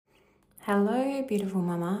Hello, beautiful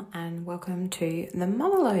mama, and welcome to the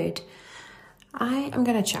Mama Load. I am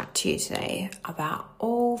going to chat to you today about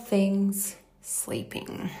all things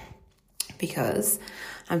sleeping because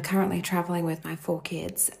I'm currently traveling with my 4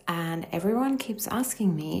 kids and everyone keeps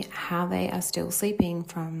asking me how they are still sleeping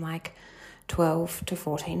from like 12 to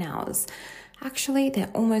 14 hours. Actually,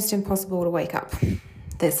 they're almost impossible to wake up.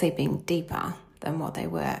 They're sleeping deeper than what they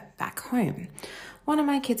were back home. One of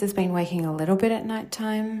my kids has been waking a little bit at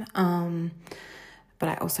nighttime, but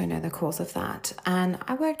I also know the cause of that. And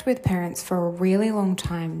I worked with parents for a really long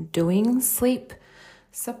time doing sleep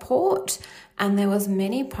support, and there was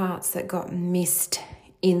many parts that got missed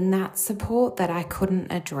in that support that I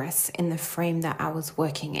couldn't address in the frame that I was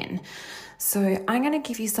working in. So I'm going to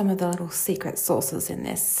give you some of the little secret sources in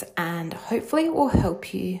this, and hopefully it will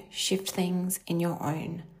help you shift things in your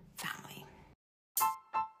own family.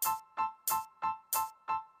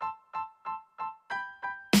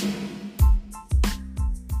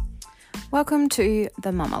 Welcome to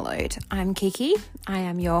the Mama Load. I'm Kiki. I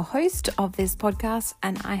am your host of this podcast,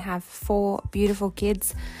 and I have 4 beautiful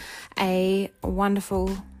kids, a wonderful,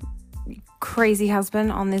 crazy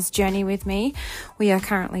husband on this journey with me. We are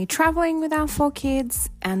currently traveling with our 4 kids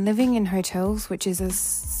and living in hotels, which is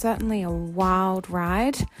certainly a wild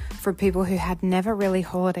ride for people who had never really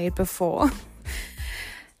holidayed before.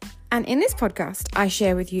 And in this podcast, I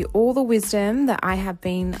share with you all the wisdom that I have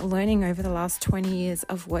been learning over the last 20 years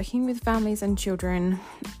of working with families and children.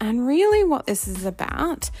 And really what this is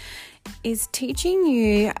about is teaching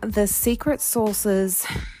you the secret sources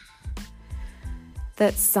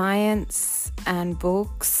that science and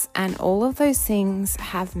books and all of those things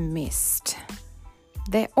have missed.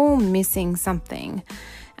 They're all missing something.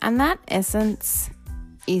 And that essence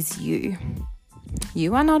is you.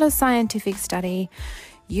 You are not a scientific study.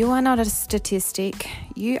 You are not a statistic.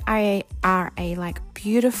 You are a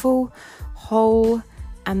beautiful, whole,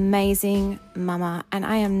 amazing mama. And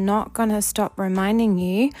I am not going to stop reminding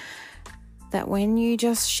you that when you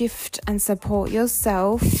just shift and support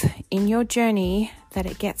yourself in your journey, that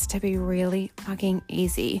it gets to be really fucking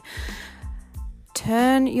easy.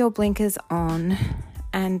 Turn your blinkers on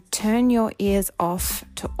and turn your ears off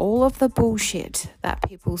to all of the bullshit that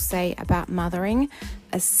people say about mothering,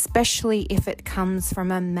 especially if it comes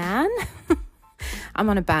from a man. I'm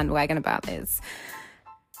on a bandwagon about this.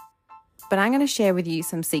 But I'm going to share with you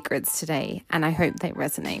some secrets today, and I hope they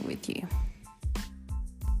resonate with you.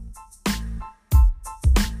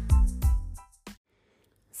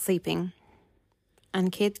 Sleeping,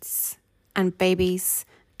 and kids, and babies,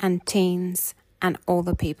 and teens, and all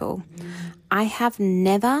the people. I have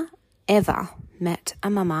never, ever met a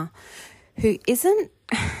mama who isn't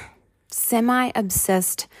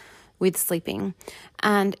semi-obsessed with sleeping.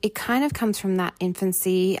 And it kind of comes from that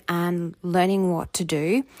infancy and learning what to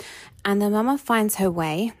do. And the mama finds her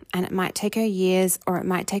way, and it might take her years, or it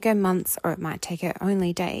might take her months, or it might take her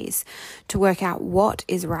only days to work out what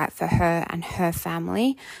is right for her and her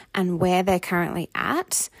family and where they're currently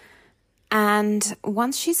at. And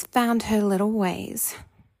once she's found her little ways,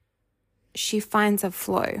 she finds a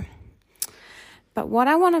flow. But what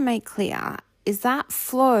I want to make clear is that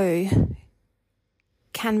flow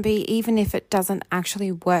can be even if it doesn't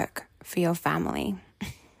actually work for your family.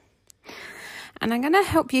 And I'm going to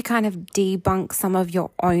help you kind of debunk some of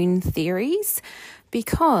your own theories,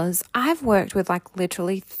 because I've worked with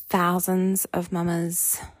literally thousands of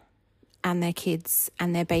mamas and their kids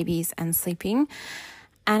and their babies and sleeping.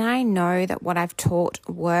 And I know that what I've taught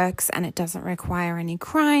works, and it doesn't require any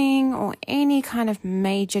crying or any kind of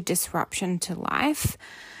major disruption to life.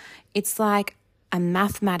 It's like a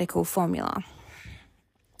mathematical formula.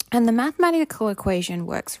 And the mathematical equation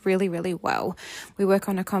works really, really well. We work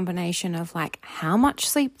on a combination of how much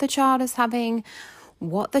sleep the child is having,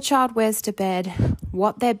 what the child wears to bed,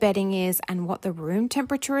 what their bedding is, and what the room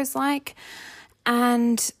temperature is like.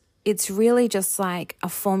 And it's really just a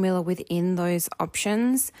formula within those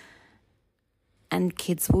options. And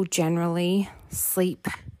kids will generally sleep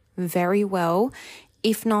very well,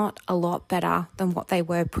 if not a lot better than what they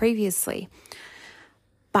were previously.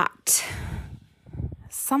 But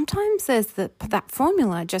sometimes there's that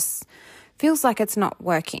formula just feels like it's not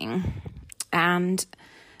working. And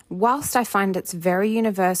whilst I find it's very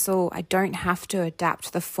universal, I don't have to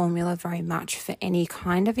adapt the formula very much for any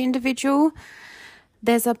kind of individual.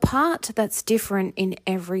 There's a part that's different in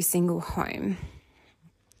every single home.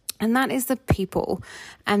 And that is the people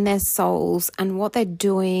and their souls and what they're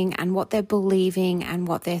doing and what they're believing and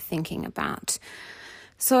what they're thinking about.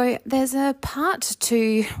 So there's a part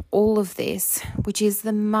to all of this, which is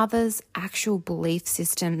the mother's actual belief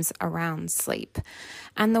systems around sleep.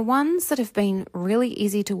 And the ones that have been really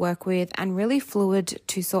easy to work with and really fluid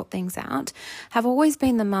to sort things out have always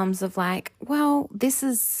been the mums of like, well, this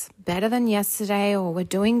is better than yesterday, or we're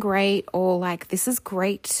doing great, or like, this is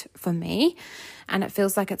great for me. And it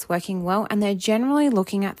feels like it's working well. And they're generally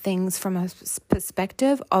looking at things from a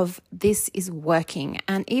perspective of this is working.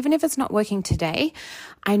 And even if it's not working today,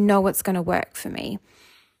 I know it's going to work for me.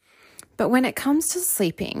 But when it comes to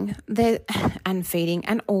sleeping and feeding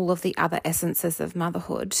and all of the other essences of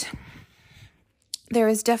motherhood, there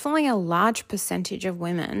is definitely a large percentage of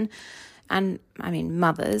women, and I mean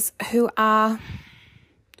mothers, who are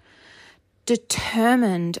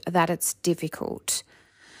determined that it's difficult.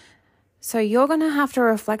 So you're going to have to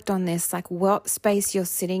reflect on this, like what space you're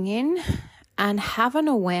sitting in, and have an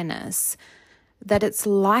awareness that it's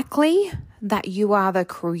likely that you are the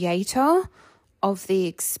creator of the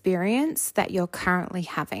experience that you're currently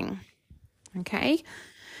having. Okay?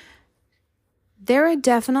 There are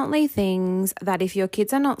definitely things that if your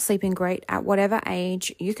kids are not sleeping great at whatever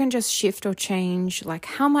age, you can just shift or change like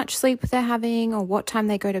how much sleep they're having or what time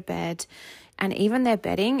they go to bed, and even their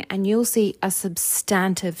bedding, and you'll see a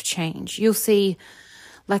substantive change. You'll see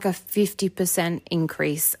like a 50%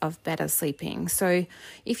 increase of better sleeping. So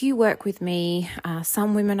if you work with me,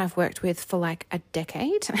 some women I've worked with for like a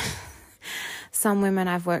decade, some women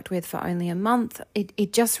I've worked with for only a month.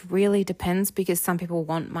 It just really depends, because some people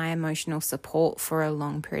want my emotional support for a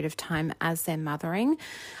long period of time as they're mothering.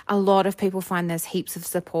 A lot of people find there's heaps of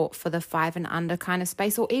support for the 5 and under kind of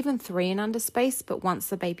space, or even 3 and under space. But once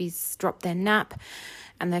the babies drop their nap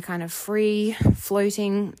and they're kind of free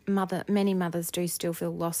floating, many mothers do still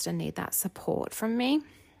feel lost and need that support from me.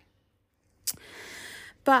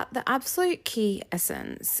 But the absolute key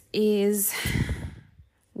essence is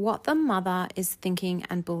what the mother is thinking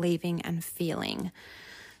and believing and feeling.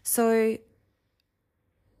 So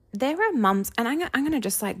there are mums, and I'm going to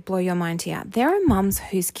just like blow your mind here. There are mums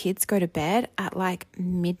whose kids go to bed at like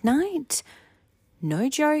midnight, no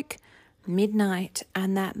joke, midnight,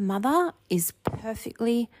 and that mother is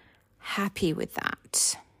perfectly happy with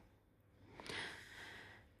that.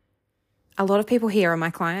 A lot of people here are my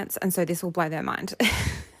clients, and so this will blow their mind.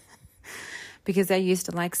 Because they're used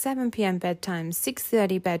to like 7 p.m. bedtimes,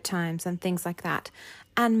 6:30 bedtimes, and things like that.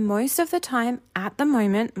 And most of the time, at the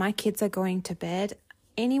moment, my kids are going to bed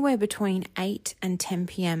anywhere between 8 and 10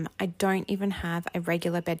 p.m. I don't even have a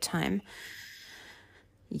regular bedtime.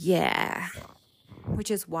 Yeah,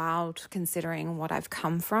 which is wild considering what I've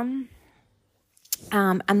come from.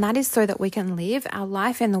 And that is so that we can live our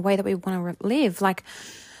life in the way that we want to live. Like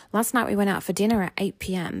last night we went out for dinner at 8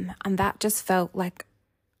 p.m. and that just felt like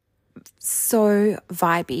so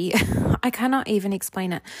vibey. I cannot even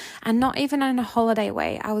explain it. And not even in a holiday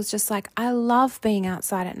way. I was just like, I love being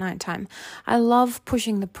outside at nighttime. I love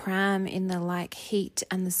pushing the pram in the like heat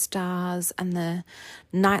and the stars and the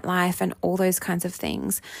nightlife and all those kinds of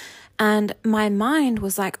things. And my mind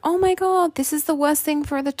was like, oh my God, this is the worst thing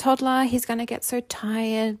for the toddler. He's going to get so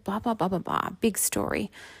tired, blah, blah, blah, blah, blah. Big story.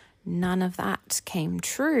 None of that came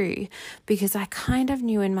true, because I kind of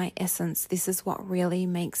knew in my essence, this is what really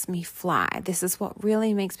makes me fly. This is what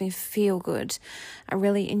really makes me feel good. I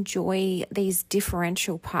really enjoy these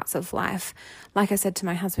differential parts of life. Like I said to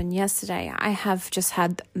my husband yesterday, I have just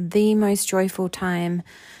had the most joyful time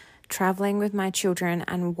traveling with my children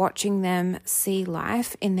and watching them see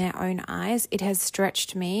life in their own eyes. It has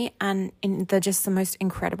stretched me, and in just the most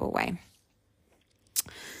incredible way.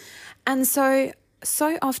 And so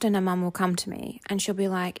often a mum will come to me and she'll be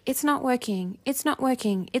like, it's not working, it's not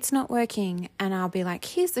working, it's not working. And I'll be like,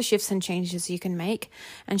 here's the shifts and changes you can make.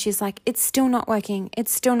 And she's like, it's still not working,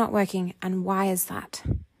 it's still not working. And why is that?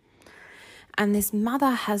 And this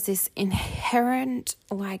mother has this inherent,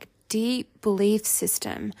 like deep belief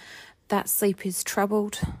system that sleep is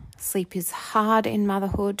troubled, sleep is hard in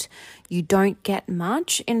motherhood. You don't get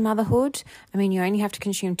much in motherhood. I mean, you only have to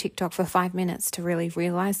consume TikTok for 5 minutes to really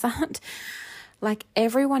realize that. Like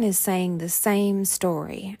everyone is saying the same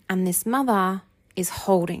story, and this mother is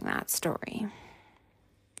holding that story.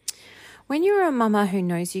 When you're a mama who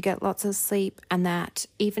knows you get lots of sleep, and that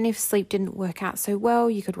even if sleep didn't work out so well,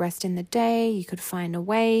 you could rest in the day, you could find a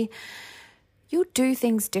way, you'll do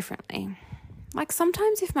things differently. Like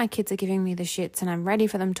sometimes if my kids are giving me the shits and I'm ready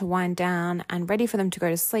for them to wind down and ready for them to go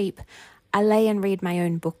to sleep, I lay and read my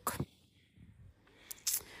own book.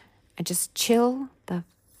 I just chill the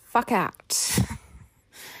fuck out.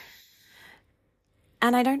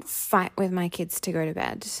 And I don't fight with my kids to go to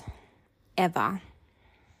bed, ever.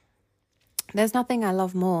 There's nothing I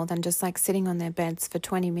love more than just like sitting on their beds for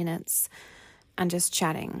 20 minutes and just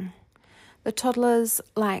chatting. The toddlers,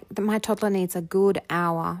 my toddler needs a good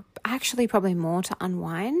hour, actually probably more, to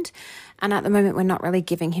unwind. And at the moment, we're not really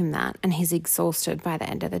giving him that. And he's exhausted by the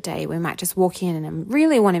end of the day. We might just walk in and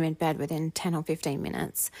really want him in bed within 10 or 15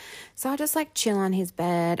 minutes. So I just like chill on his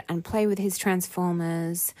bed and play with his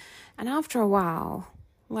Transformers. And after a while,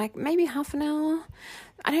 like maybe half an hour,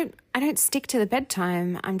 I don't stick to the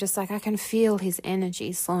bedtime. I'm just like, I can feel his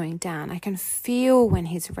energy slowing down. I can feel when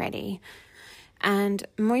he's ready. And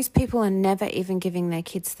most people are never even giving their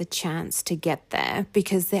kids the chance to get there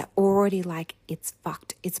because they're already like, it's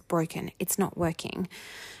fucked, it's broken, it's not working.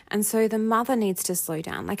 And so the mother needs to slow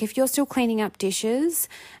down. Like if you're still cleaning up dishes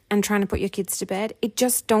and trying to put your kids to bed, it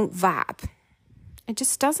just don't vibe. It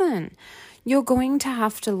just doesn't. You're going to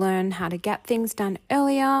have to learn how to get things done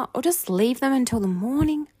earlier or just leave them until the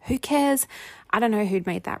morning. Who cares? I don't know who'd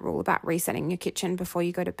made that rule about resetting your kitchen before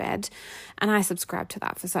you go to bed. And I subscribed to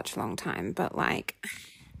that for such a long time. But like,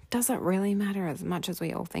 does it really matter as much as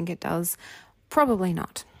we all think it does? Probably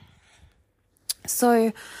not.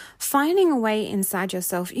 So finding a way inside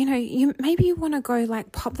yourself, maybe you want to go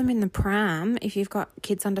like pop them in the pram if you've got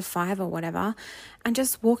kids under 5 or whatever, and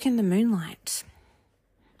just walk in the moonlight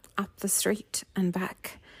up the street and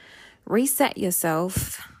back. Reset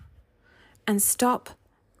yourself and stop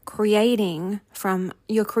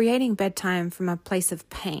you're creating bedtime from a place of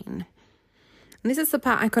pain. And this is the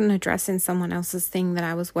part I couldn't address in someone else's thing that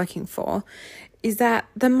I was working for, is that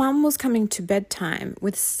the mum was coming to bedtime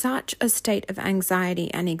with such a state of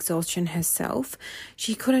anxiety and exhaustion herself.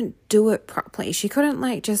 She couldn't do it properly. She couldn't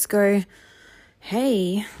like just go,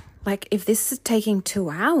 hey, like if this is taking 2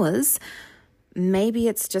 hours, maybe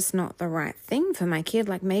it's just not the right thing for my kid.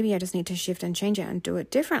 Like maybe I just need to shift and change it and do it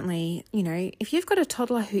differently. If you've got a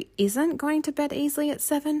toddler who isn't going to bed easily at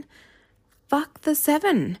 7, fuck the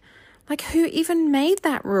 7. Like who even made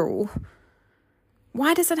that rule?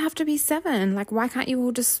 Why does it have to be 7? Like why can't you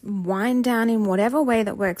all just wind down in whatever way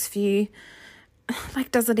that works for you?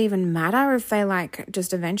 Like does it even matter if they like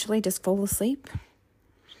just eventually just fall asleep?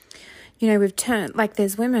 We've turned, like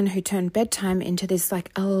there's women who turn bedtime into this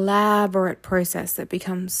like elaborate process that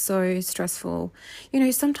becomes so stressful.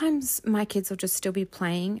 Sometimes my kids will just still be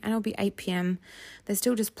playing and it'll be 8 p.m. They're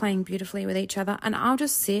still just playing beautifully with each other and I'll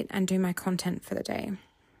just sit and do my content for the day.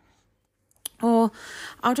 Or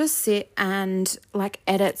I'll just sit and like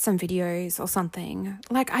edit some videos or something.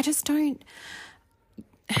 Like I just don't...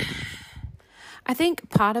 I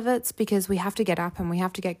think part of it's because we have to get up and we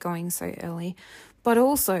have to get going so early. But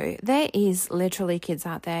also, there is literally kids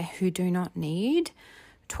out there who do not need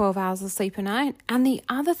 12 hours of sleep a night. And the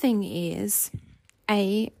other thing is,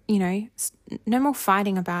 A, no more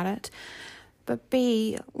fighting about it. But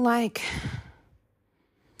B, like,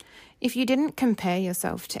 if you didn't compare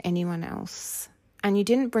yourself to anyone else and you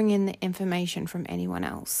didn't bring in the information from anyone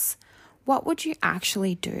else, what would you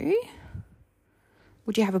actually do?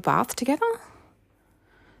 Would you have a bath together?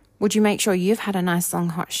 Would you make sure you've had a nice long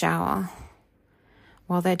hot shower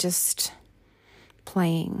while they're just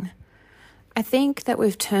playing? I think that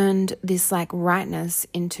we've turned this like rightness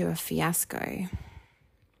into a fiasco.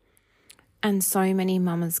 And so many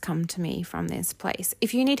mamas come to me from this place.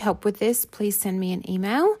 If you need help with this, please send me an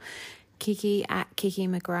email,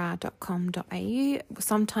 kiki@kikimcgrath.com.au.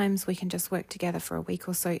 Sometimes we can just work together for a week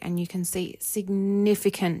or so and you can see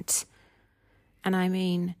significant, and I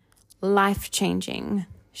mean life-changing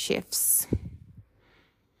shifts.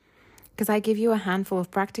 Because I give you a handful of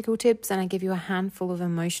practical tips and I give you a handful of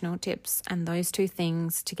emotional tips, and those two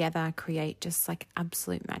things together create just like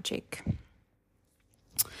absolute magic.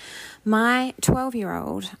 My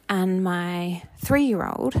 12-year-old and my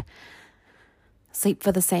 3-year-old sleep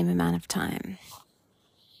for the same amount of time.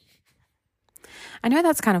 I know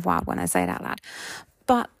that's kind of wild when I say it out loud,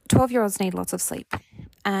 but 12-year-olds need lots of sleep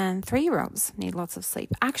and 3-year-olds need lots of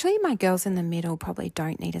sleep. Actually, my girls in the middle probably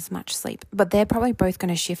don't need as much sleep, but they're probably both going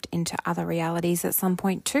to shift into other realities at some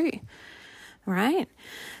point too, right?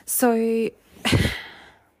 So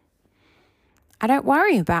I don't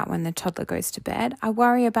worry about when the toddler goes to bed. I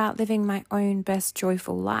worry about living my own best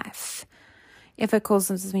joyful life. If it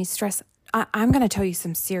causes me stress, I'm going to tell you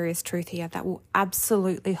some serious truth here that will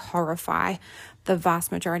absolutely horrify the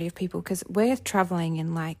vast majority of people, because we're traveling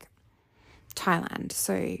in like Thailand.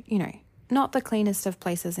 So, not the cleanest of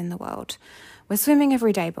places in the world. We're swimming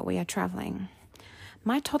every day, but we are traveling.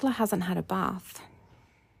 My toddler hasn't had a bath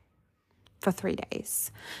for 3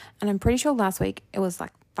 days. And I'm pretty sure last week it was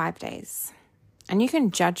like 5 days. And you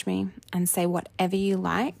can judge me and say whatever you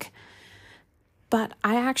like, But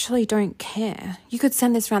I actually don't care. You could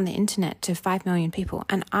send this around the internet to 5 million people,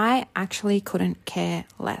 and I actually couldn't care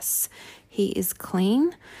less. He is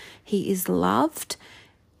clean. He is loved.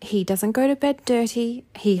 He doesn't go to bed dirty.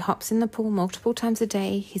 He hops in the pool multiple times a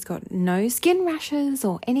day. He's got no skin rashes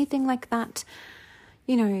or anything like that.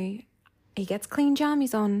 You know, he gets clean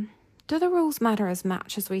jammies on. Do the rules matter as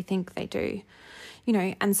much as we think they do? You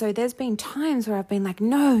know, and so there's been times where I've been like,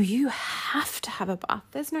 no, you have to have a bath.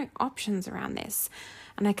 There's no options around this.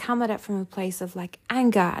 And I come at it from a place of like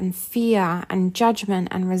anger and fear and judgment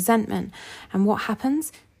and resentment. And what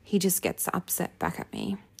happens? He just gets upset back at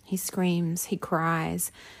me. He screams, he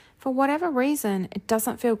cries. For whatever reason, it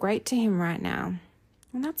doesn't feel great to him right now.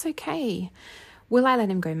 And that's okay. Will I let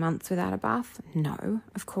him go months without a bath? No,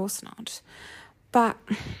 of course not. But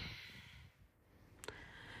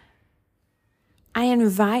I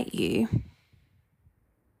invite you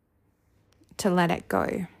to let it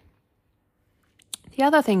go. The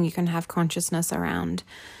other thing you can have consciousness around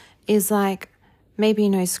is like maybe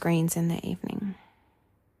no screens in the evening.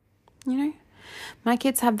 You know, my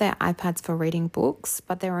kids have their iPads for reading books,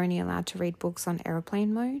 but they're only allowed to read books on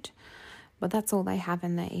airplane mode. But that's all they have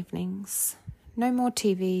in their evenings. No more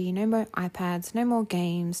TV, no more iPads, no more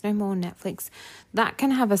games, no more Netflix. That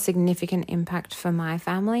can have a significant impact for my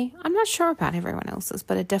family. I'm not sure about everyone else's,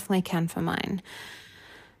 but it definitely can for mine.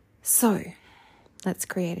 So let's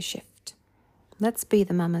create a shift. Let's be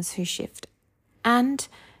the mamas who shift. And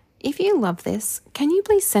if you love this, can you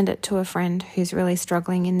please send it to a friend who's really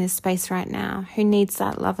struggling in this space right now, who needs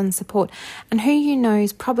that love and support, and who you know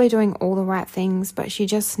is probably doing all the right things, but she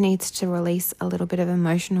just needs to release a little bit of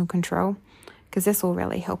emotional control? Because this will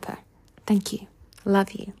really help her. Thank you.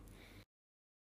 Love you.